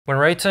When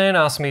Ryzen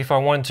asked me if I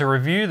wanted to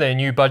review their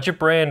new budget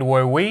brand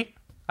Oui,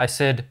 I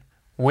said,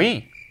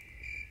 oui.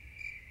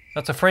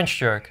 That's a French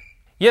joke.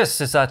 Yes,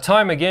 it's that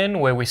time again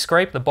where we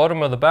scrape the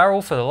bottom of the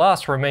barrel for the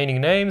last remaining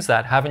names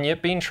that haven't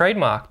yet been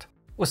trademarked.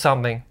 Or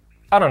something.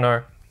 I don't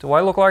know. Do I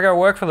look like I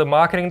work for the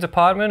marketing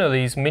department of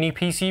these mini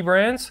PC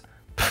brands?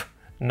 Pfft,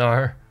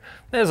 no.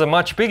 There's a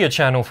much bigger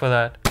channel for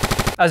that.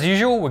 As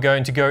usual, we're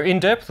going to go in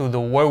depth with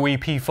the Oui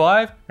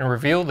P5 and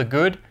reveal the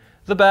good,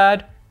 the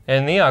bad,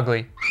 and the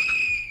ugly.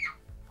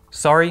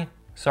 Sorry,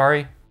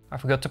 I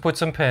forgot to put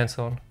some pants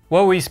on.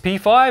 Wowi's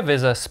P5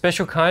 is a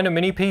special kind of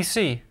mini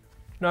PC.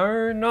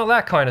 No, not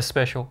that kind of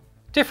special.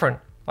 Different,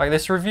 like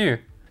this review.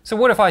 So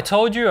what if I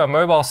told you a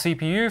mobile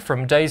CPU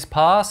from days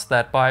past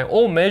that by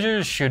all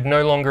measures should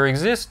no longer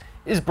exist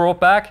is brought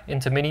back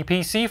into mini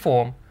PC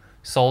form,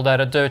 sold at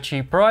a dirt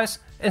cheap price,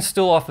 and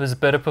still offers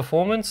better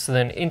performance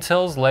than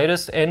Intel's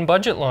latest end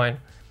budget line?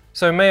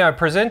 So may I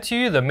present to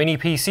you the mini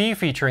PC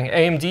featuring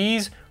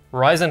AMD's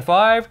Ryzen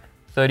 5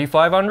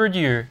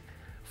 3500U.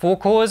 4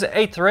 cores,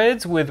 8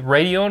 threads with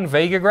Radeon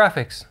Vega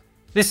graphics.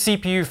 This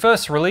CPU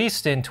first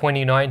released in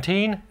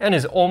 2019 and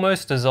is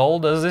almost as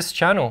old as this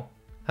channel.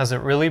 Has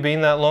it really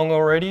been that long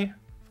already?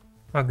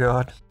 Oh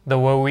god. The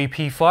Oui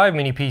P5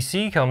 mini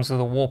PC comes with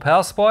a wall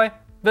power supply,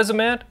 VESA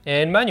mount,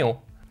 and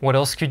manual. What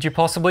else could you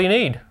possibly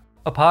need?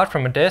 Apart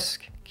from a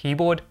desk,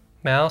 keyboard,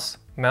 mouse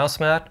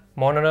mat,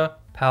 monitor,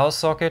 power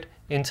socket,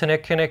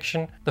 internet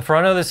connection. The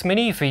front of this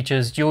mini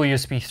features dual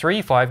USB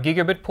 3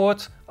 5GB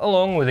ports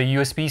along with a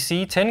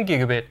USB-C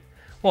 10GB.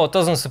 While it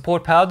doesn't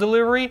support power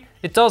delivery,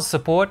 it does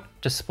support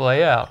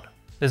display out.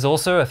 There's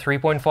also a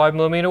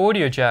 3.5mm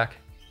audio jack.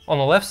 On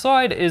the left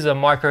side is a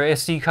micro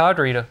SD card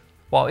reader,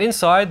 while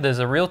inside there's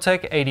a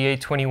Realtek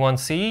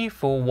 8821CE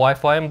for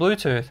Wi-Fi and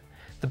Bluetooth.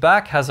 The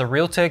back has a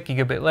Realtek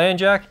Gigabit LAN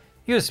jack,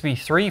 USB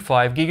 3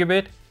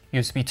 5GB,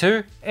 USB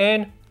 2,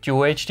 and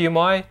dual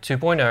HDMI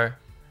 2.0.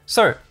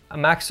 So, a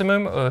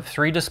maximum of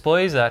 3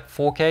 displays at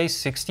 4K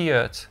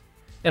 60Hz.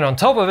 And on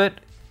top of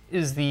it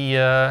is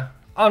the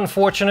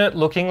unfortunate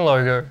looking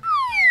logo.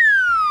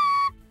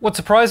 What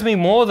surprised me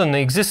more than the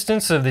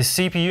existence of this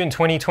CPU in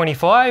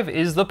 2025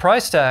 is the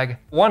price tag.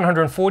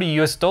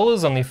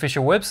 $140 on the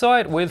official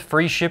website with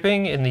free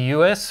shipping in the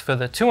US for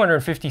the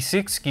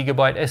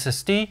 256GB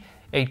SSD,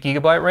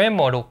 8GB RAM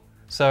model.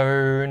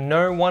 So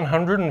no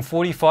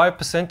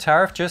 145%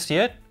 tariff just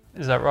yet?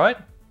 Is that right?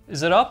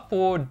 Is it up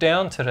or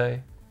down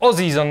today?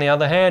 Aussies, on the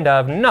other hand,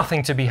 have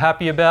nothing to be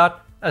happy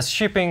about, as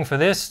shipping for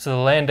this to the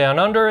land down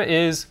under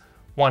is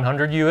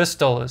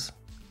 $100.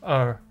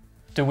 Oh,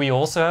 do we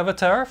also have a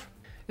tariff?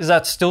 Is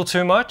that still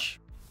too much?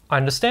 I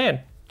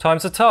understand,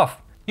 times are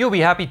tough. You'll be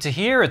happy to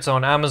hear it's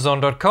on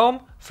Amazon.com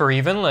for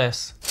even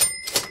less.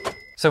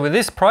 So with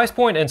this price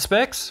point and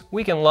specs,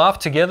 we can laugh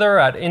together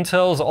at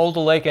Intel's Alder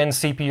Lake End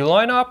CPU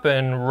lineup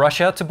and rush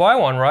out to buy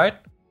one, right?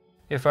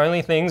 If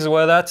only things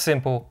were that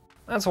simple.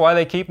 That's why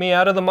they keep me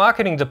out of the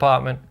marketing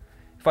department.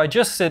 If I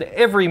just said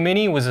every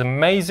mini was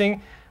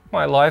amazing,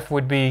 my life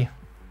would be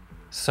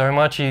so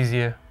much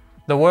easier.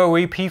 The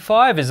Oui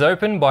P5 is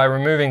opened by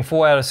removing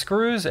 4 outer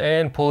screws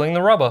and pulling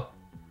the rubber.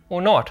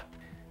 Or not.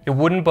 It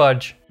wouldn't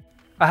budge.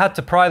 I had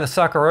to pry the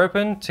sucker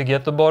open to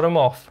get the bottom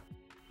off.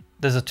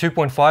 There's a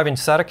 2.5-inch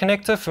SATA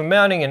connector for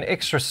mounting an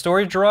extra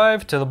storage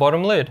drive to the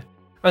bottom lid.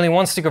 Only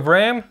 1 stick of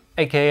RAM,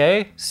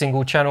 aka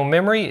single channel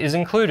memory, is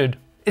included.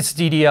 It's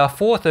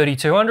DDR4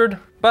 3200,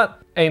 but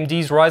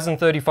AMD's Ryzen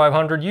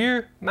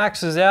 3500U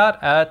maxes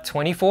out at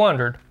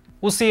 2400.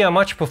 We'll see how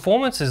much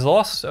performance is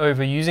lost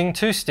over using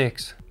 2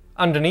 sticks.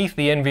 Underneath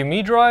the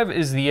NVMe drive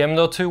is the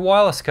M.2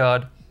 wireless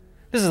card.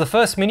 This is the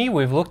first mini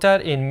we've looked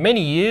at in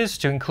many years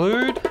to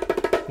include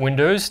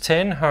Windows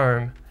 10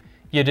 Home.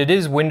 Yet it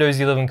is Windows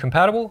 11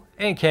 compatible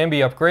and can be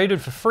upgraded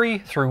for free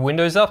through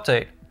Windows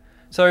Update.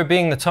 So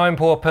being the time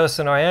poor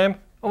person I am,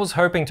 I was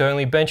hoping to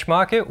only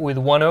benchmark it with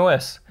One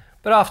OS.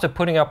 But after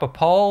putting up a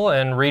poll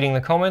and reading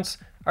the comments,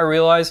 I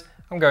realized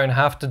I'm going to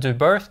have to do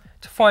both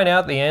to find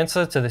out the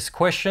answer to this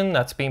question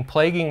that's been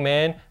plaguing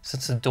man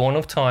since the dawn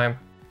of time.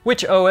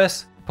 Which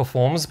OS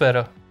performs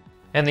better?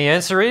 And the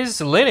answer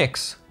is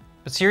Linux.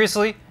 But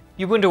seriously,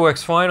 Ubuntu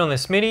works fine on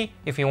this mini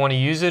if you want to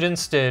use it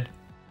instead.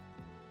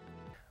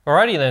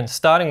 Alrighty then,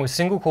 starting with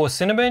single core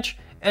Cinebench,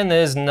 and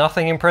there's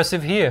nothing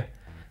impressive here.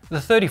 The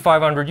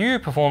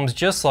 3500U performs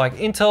just like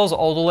Intel's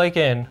Alder Lake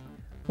N.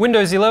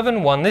 Windows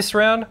 11 won this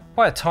round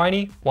by a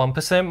tiny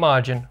 1%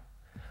 margin.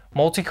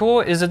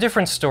 Multi-core is a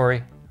different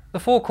story. The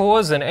 4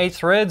 cores and 8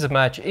 threads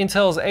match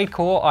Intel's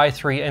 8-core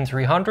i3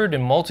 N300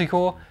 in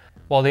multi-core,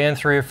 while the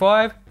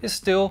N305 is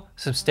still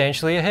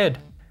substantially ahead.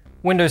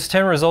 Windows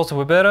 10 results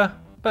were better,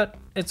 but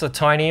it's a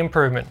tiny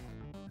improvement.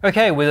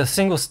 Okay, with a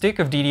single stick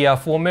of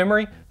DDR4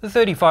 memory, the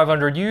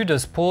 3500U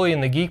does poorly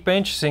in the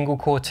Geekbench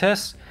single-core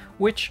tests,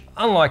 which,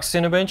 unlike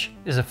Cinebench,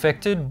 is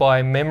affected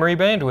by memory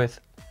bandwidth.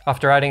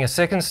 After adding a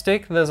second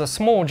stick, there's a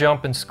small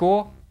jump in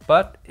score,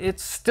 but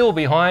it's still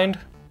behind,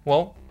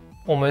 well,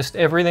 almost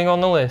everything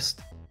on the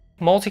list.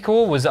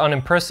 Multi-core was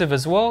unimpressive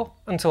as well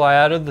until I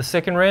added the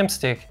second RAM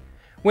stick.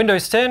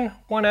 Windows 10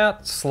 won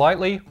out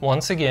slightly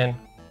once again.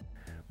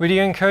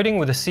 Video encoding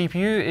with a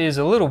CPU is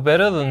a little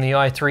better than the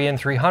i3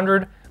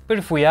 N300, but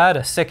if we add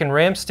a second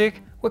RAM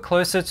stick, we're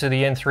closer to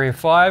the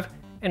N305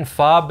 and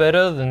far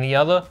better than the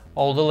other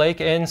Alder Lake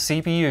N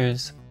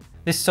CPUs.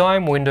 This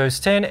time Windows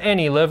 10 and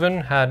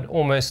 11 had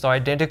almost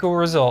identical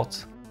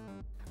results.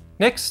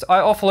 Next, I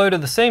offloaded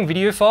the same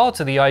video file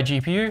to the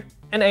iGPU,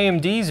 and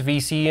AMD's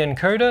VCE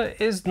encoder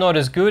is not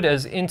as good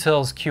as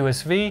Intel's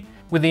QSV,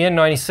 with the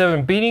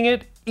N97 beating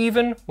it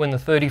even when the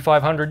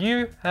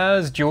 3500U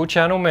has dual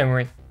channel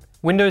memory.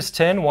 Windows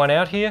 10 won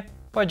out here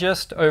by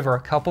just over a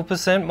couple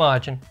 %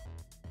 margin.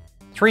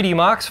 3D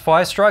Mark's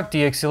Firestrike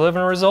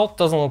DX11 result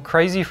doesn't look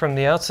crazy from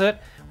the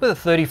outset, with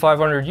a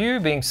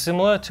 3500U being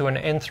similar to an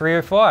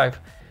N305,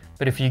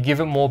 but if you give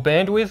it more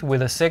bandwidth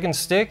with a second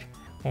stick,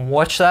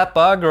 watch that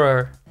bar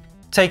grow.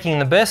 Taking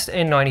the best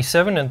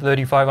N97 and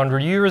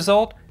 3500U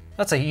result,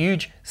 that's a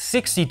huge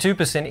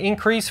 62%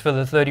 increase for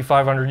the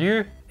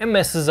 3500U and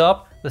messes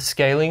up the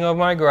scaling of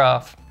my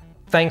graph.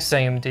 Thanks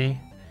AMD.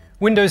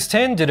 Windows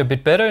 10 did a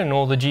bit better in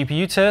all the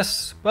GPU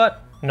tests,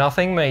 but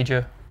nothing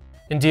major.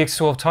 In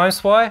DX12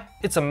 TimeSpy,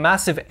 it's a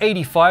massive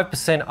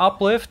 85%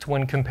 uplift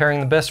when comparing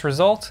the best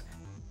results,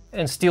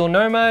 and Steel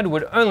Nomad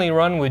would only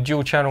run with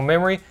dual channel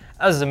memory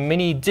as the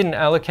Mini didn't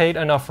allocate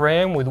enough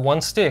RAM with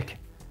one stick.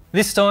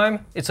 This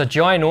time, it's a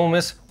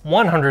ginormous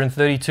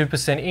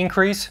 132%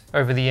 increase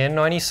over the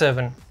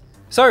N97.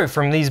 So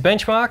from these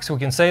benchmarks, we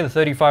can say the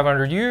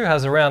 3500U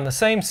has around the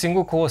same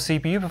single core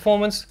CPU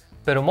performance,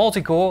 better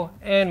multi-core,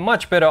 and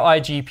much better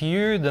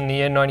iGPU than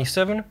the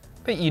N97,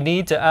 but you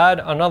need to add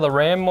another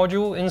RAM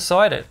module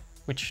inside it,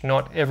 which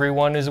not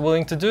everyone is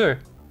willing to do.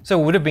 So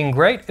it would have been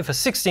great if a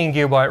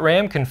 16GB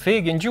RAM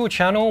config in dual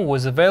channel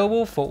was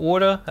available for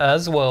order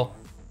as well.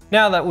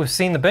 Now that we've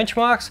seen the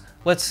benchmarks,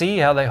 let's see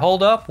how they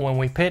hold up when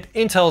we pit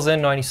Intel's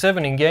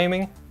N97 in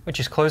gaming, which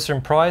is closer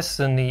in price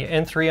than the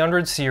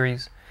N300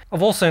 series.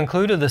 I've also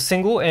included the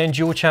single and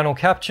dual channel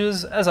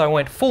captures as I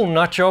went full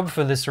nutjob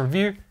for this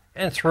review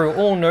and threw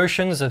all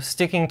notions of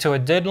sticking to a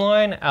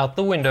deadline out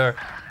the window.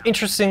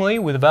 Interestingly,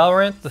 with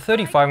Valorant, the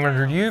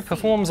 3500U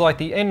performs like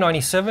the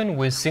N97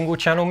 with single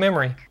channel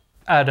memory.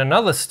 Add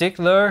another stick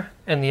though,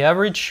 and the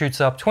average shoots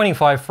up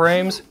 25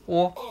 frames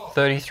or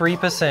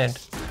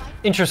 33%.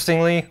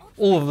 Interestingly,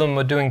 all of them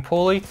are doing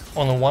poorly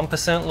on the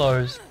 1%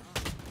 lows.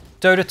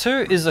 Dota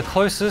 2 is the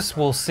closest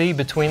we'll see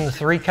between the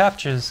three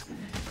captures.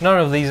 None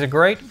of these are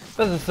great,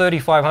 but the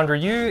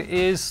 3500U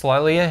is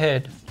slightly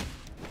ahead.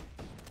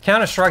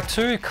 Counter-Strike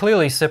 2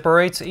 clearly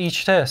separates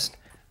each test.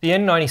 The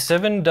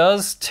N97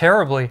 does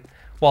terribly,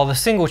 while the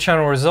single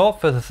channel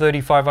result for the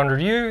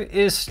 3500U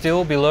is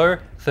still below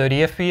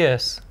 30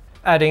 FPS.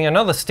 Adding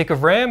another stick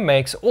of RAM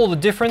makes all the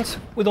difference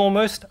with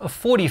almost a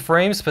 40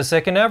 frames per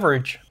second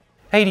average.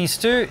 Hades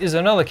 2 is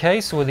another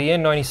case where the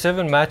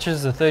N97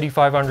 matches the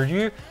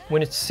 3500U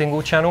when it's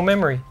single channel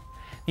memory.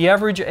 The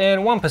average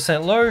and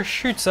 1% low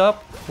shoots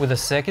up with a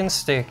second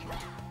stick.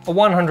 A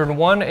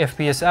 101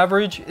 FPS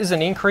average is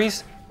an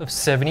increase of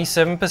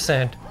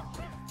 77%.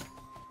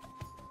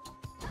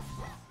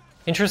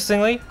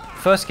 Interestingly, the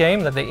first game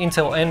that the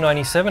Intel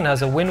N97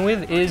 has a win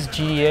with is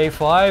GTA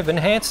 5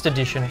 Enhanced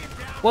Edition.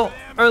 Well,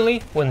 only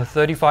when the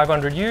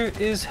 3500U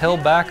is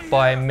held back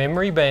by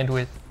memory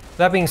bandwidth.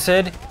 That being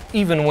said,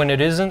 even when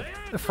it isn't,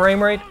 the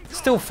frame rate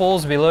still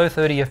falls below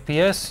 30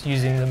 FPS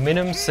using the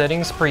minimum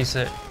settings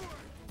preset.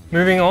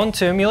 Moving on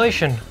to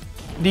emulation.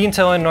 The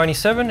Intel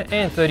N97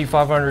 and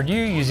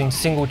 3500U using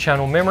single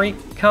channel memory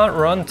can't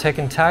run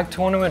Tekken Tag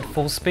Tournament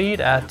full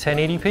speed at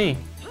 1080p.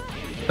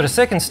 But a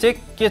second stick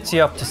gets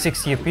you up to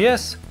 60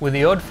 FPS with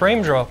the odd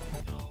frame drop.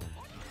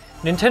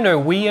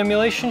 Nintendo Wii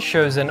emulation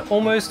shows an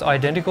almost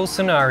identical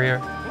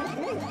scenario.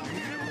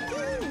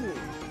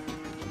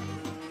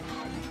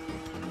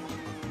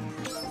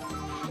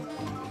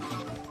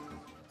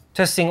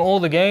 Testing all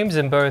the games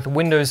in both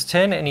Windows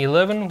 10 and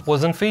 11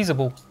 wasn't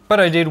feasible, but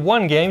I did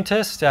one game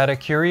test out of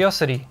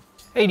curiosity.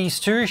 Hades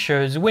 2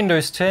 shows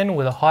Windows 10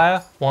 with a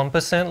higher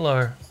 1%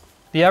 low.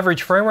 The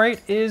average frame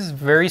rate is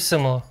very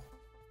similar.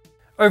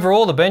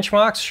 Overall, the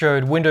benchmarks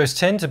showed Windows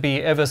 10 to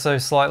be ever so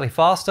slightly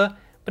faster,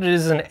 but it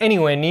isn't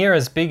anywhere near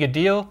as big a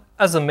deal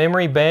as the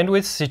memory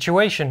bandwidth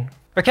situation.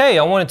 Okay,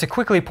 I wanted to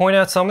quickly point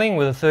out something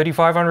with the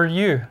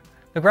 3500U.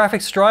 The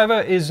graphics driver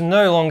is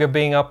no longer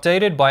being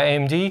updated by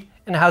AMD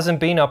and hasn't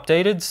been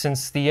updated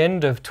since the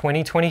end of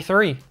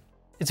 2023.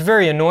 It's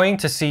very annoying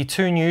to see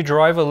two new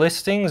driver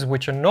listings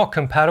which are not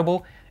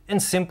compatible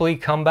and simply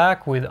come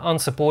back with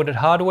unsupported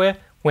hardware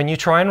when you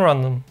try and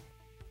run them.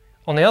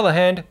 On the other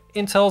hand,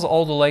 Intel's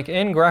Alder Lake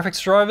N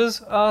graphics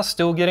drivers are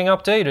still getting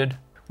updated.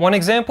 One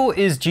example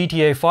is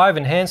GTA 5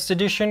 Enhanced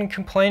Edition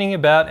complaining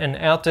about an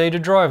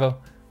outdated driver,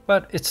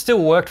 but it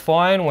still worked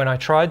fine when I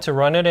tried to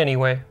run it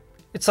anyway.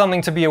 It's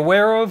something to be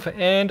aware of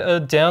and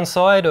a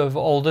downside of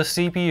older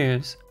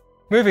CPUs.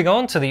 Moving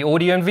on to the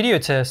audio and video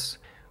tests.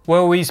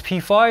 Huawei's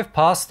P5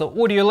 passed the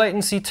audio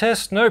latency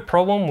test no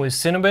problem with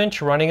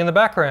Cinebench running in the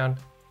background.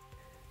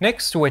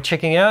 Next, we're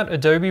checking out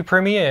Adobe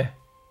Premiere.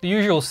 The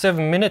usual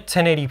 7-minute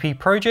 1080p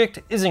project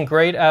isn't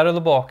great out of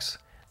the box.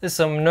 There's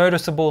some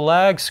noticeable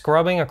lag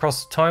scrubbing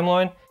across the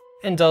timeline,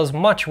 and does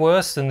much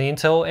worse than the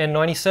Intel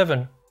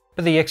N97.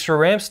 But the extra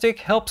RAM stick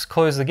helps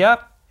close the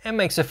gap and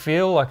makes it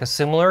feel like a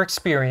similar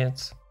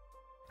experience.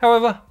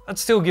 However, I'd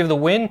still give the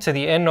win to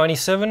the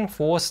N97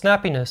 for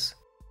snappiness.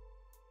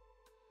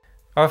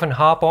 I often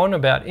harp on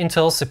about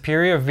Intel's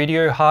superior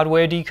video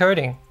hardware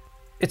decoding.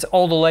 It's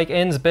Alder Lake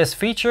N's best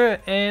feature,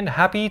 and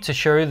happy to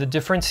show the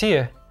difference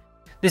here.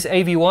 This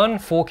AV1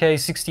 4K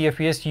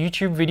 60fps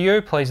YouTube video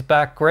plays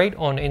back great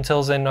on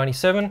Intel's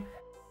N97,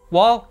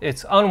 while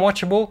it's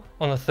unwatchable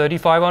on the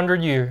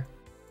 3500U.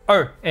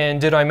 Oh,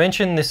 and did I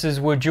mention this is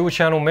with dual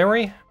channel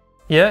memory?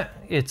 Yeah,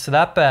 it's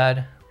that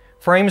bad.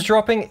 Frames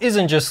dropping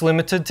isn't just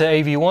limited to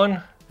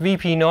AV1,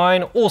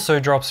 VP9 also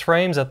drops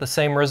frames at the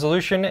same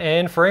resolution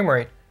and frame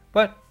rate,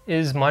 but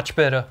is much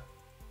better.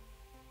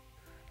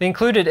 The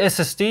included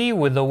SSD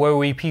with the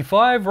Wowie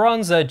P5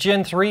 runs at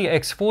Gen 3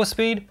 X4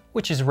 speed,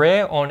 which is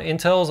rare on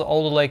Intel's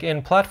Alder Lake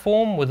N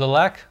platform with a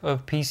lack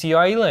of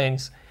PCIe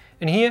lanes.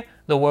 And here,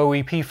 the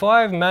Wowie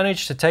P5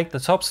 managed to take the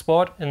top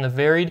spot in the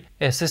varied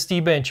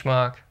SSD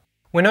benchmark.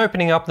 When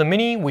opening up the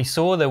Mini, we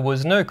saw there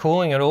was no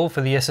cooling at all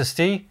for the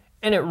SSD,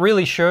 and it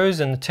really shows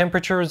in the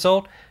temperature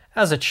result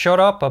as it shot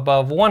up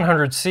above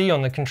 100°C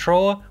on the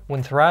controller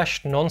when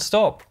thrashed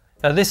non-stop.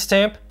 At this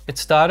temp, it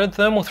started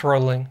thermal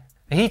throttling.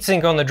 A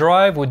heatsink on the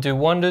drive would do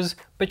wonders,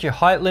 but you're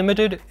height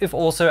limited if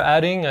also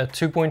adding a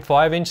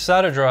 2.5-inch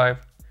SATA drive.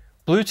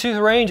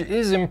 Bluetooth range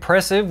is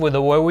impressive with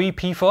the Wowie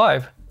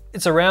P5.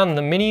 It's around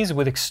the Minis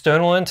with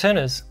external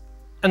antennas.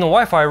 And the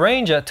Wi-Fi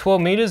range at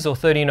 12 meters or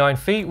 39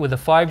 feet with a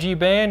 5G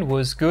band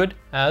was good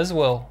as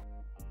well.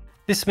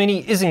 This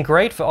Mini isn't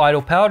great for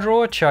idle power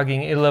draw,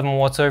 chugging 11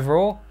 watts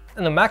overall,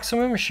 and the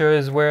maximum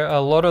shows where a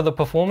lot of the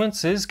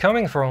performance is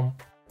coming from.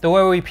 The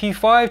Wowie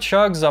P5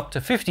 chugs up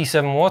to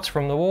 57 watts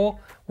from the wall,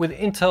 with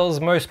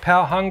Intel's most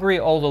power-hungry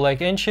Alder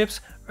Lake N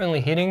chips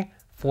only hitting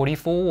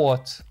 44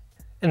 watts.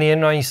 And the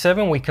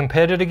N97 we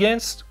compared it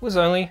against was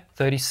only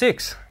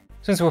 36.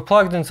 Since we're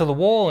plugged into the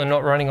wall and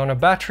not running on a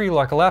battery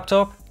like a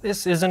laptop,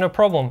 this isn't a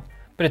problem,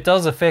 but it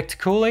does affect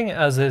cooling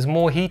as there's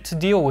more heat to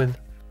deal with.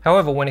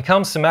 However, when it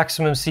comes to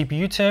maximum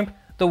CPU temp,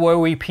 the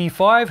Wowie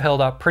P5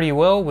 held up pretty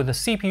well, with the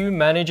CPU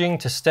managing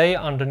to stay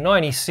under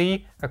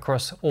 90°C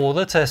across all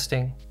the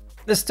testing.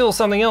 There's still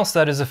something else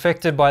that is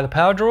affected by the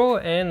power draw,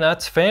 and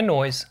that's fan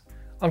noise.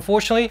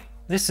 Unfortunately,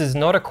 this is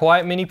not a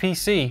quiet mini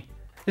PC.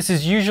 This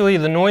is usually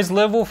the noise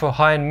level for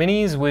high-end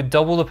minis with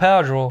double the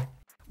power draw.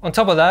 On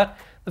top of that,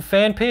 the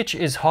fan pitch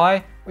is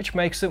high, which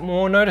makes it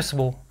more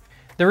noticeable.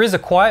 There is a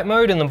quiet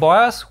mode in the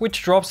BIOS,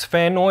 which drops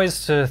fan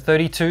noise to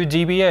 32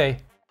 dBA.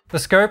 The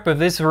scope of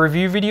this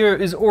review video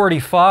is already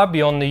far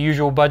beyond the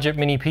usual budget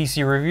mini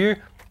PC review,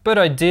 but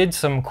I did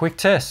some quick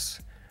tests.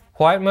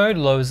 Quiet mode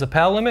lowers the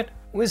power limit,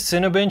 with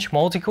Cinebench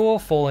multicore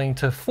falling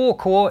to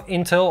 4-core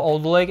Intel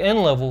Alder Lake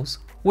N levels,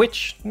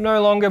 which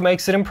no longer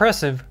makes it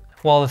impressive,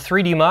 while the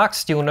 3D Mark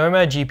Steel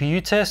Nomad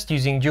GPU test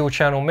using dual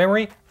channel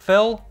memory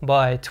fell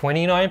by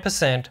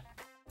 29%.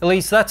 At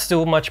least that's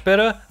still much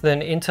better than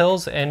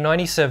Intel's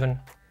N97.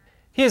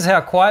 Here's how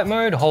quiet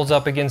mode holds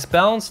up against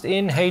balanced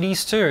in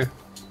Hades 2.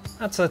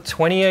 That's a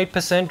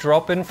 28%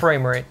 drop in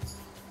frame rate.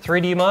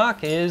 3D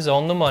Mark is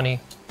on the money.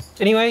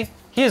 Anyway,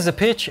 here's the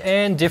pitch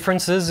and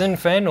differences in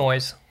fan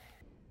noise.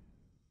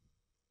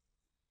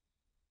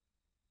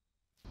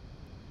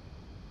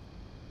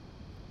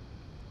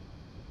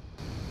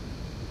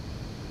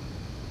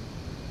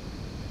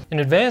 In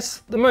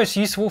advanced, the most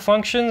useful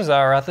functions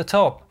are at the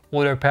top: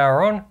 auto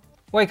power on,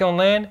 wake on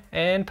LAN,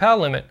 and power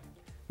limit.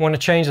 Want to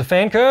change the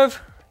fan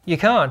curve? You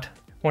can't.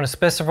 Want to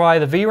specify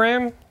the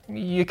VRAM?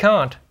 You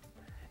can't.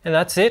 And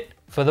that's it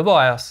for the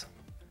BIOS.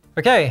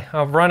 Okay,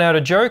 I've run out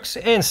of jokes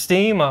and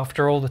steam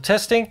after all the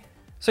testing,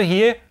 so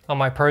here are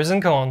my pros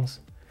and cons.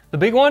 The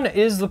big one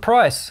is the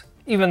price.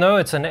 Even though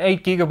it's an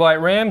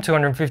 8GB RAM,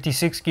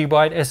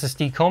 256GB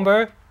SSD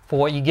combo, for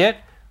what you get,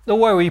 the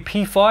Wowie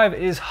P5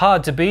 is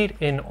hard to beat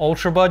in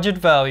ultra budget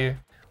value.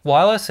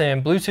 Wireless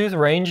and Bluetooth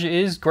range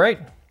is great.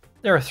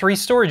 There are 3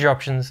 storage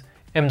options: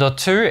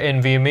 M.2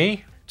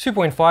 NVMe,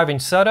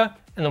 2.5-inch SATA,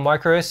 and the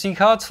microSD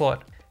card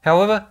slot.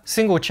 However,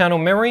 single channel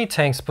memory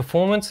tanks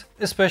performance,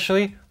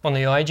 especially on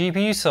the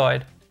iGPU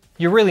side.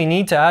 You really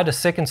need to add a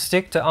second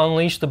stick to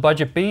unleash the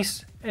budget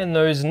beast, and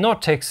those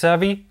not tech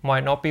savvy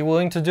might not be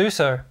willing to do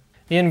so.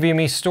 The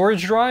NVMe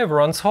storage drive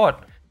runs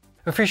hot.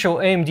 Official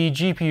AMD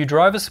GPU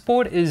driver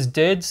support is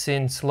dead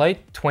since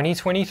late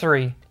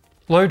 2023.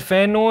 Load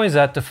fan noise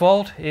at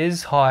default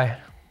is high.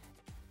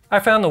 I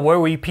found the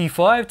Wowie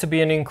P5 to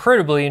be an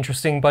incredibly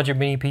interesting budget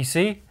mini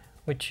PC,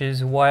 which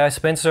is why I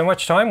spent so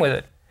much time with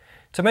it.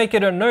 To make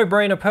it a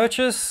no-brainer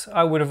purchase,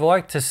 I would have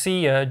liked to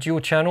see a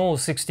dual-channel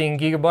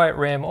 16GB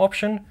RAM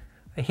option,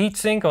 a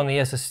heatsink on the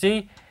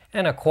SSD,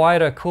 and a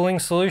quieter cooling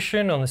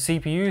solution on the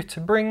CPU to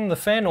bring the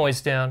fan noise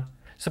down.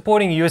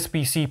 Supporting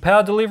USB-C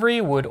power delivery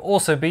would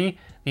also be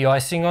the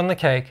icing on the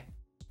cake.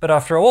 But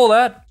after all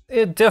that,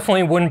 it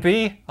definitely wouldn't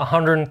be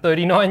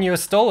 $139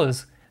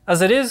 US.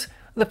 As it is,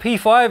 the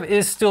P5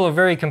 is still a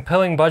very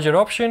compelling budget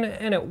option,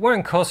 and it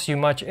won't cost you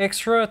much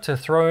extra to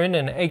throw in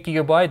an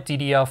 8GB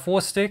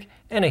DDR4 stick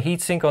and a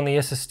heatsink on the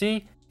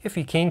SSD, if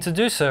you're keen to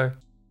do so.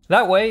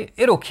 That way,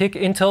 it'll kick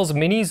Intel's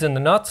minis in the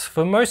nuts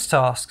for most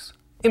tasks,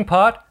 in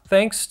part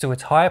thanks to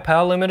its high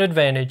power limit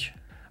advantage.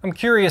 I'm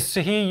curious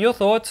to hear your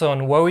thoughts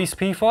on Woei's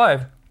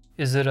P5.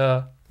 Is it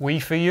a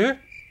Wii for you?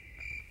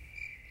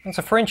 That's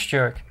a French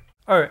joke.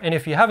 Oh, and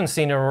if you haven't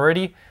seen it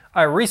already,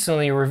 I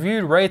recently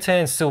reviewed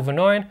Raytan's Silver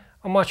 9,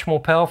 a much more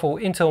powerful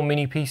Intel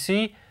mini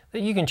PC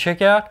that you can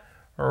check out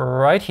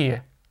right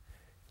here.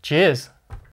 Cheers!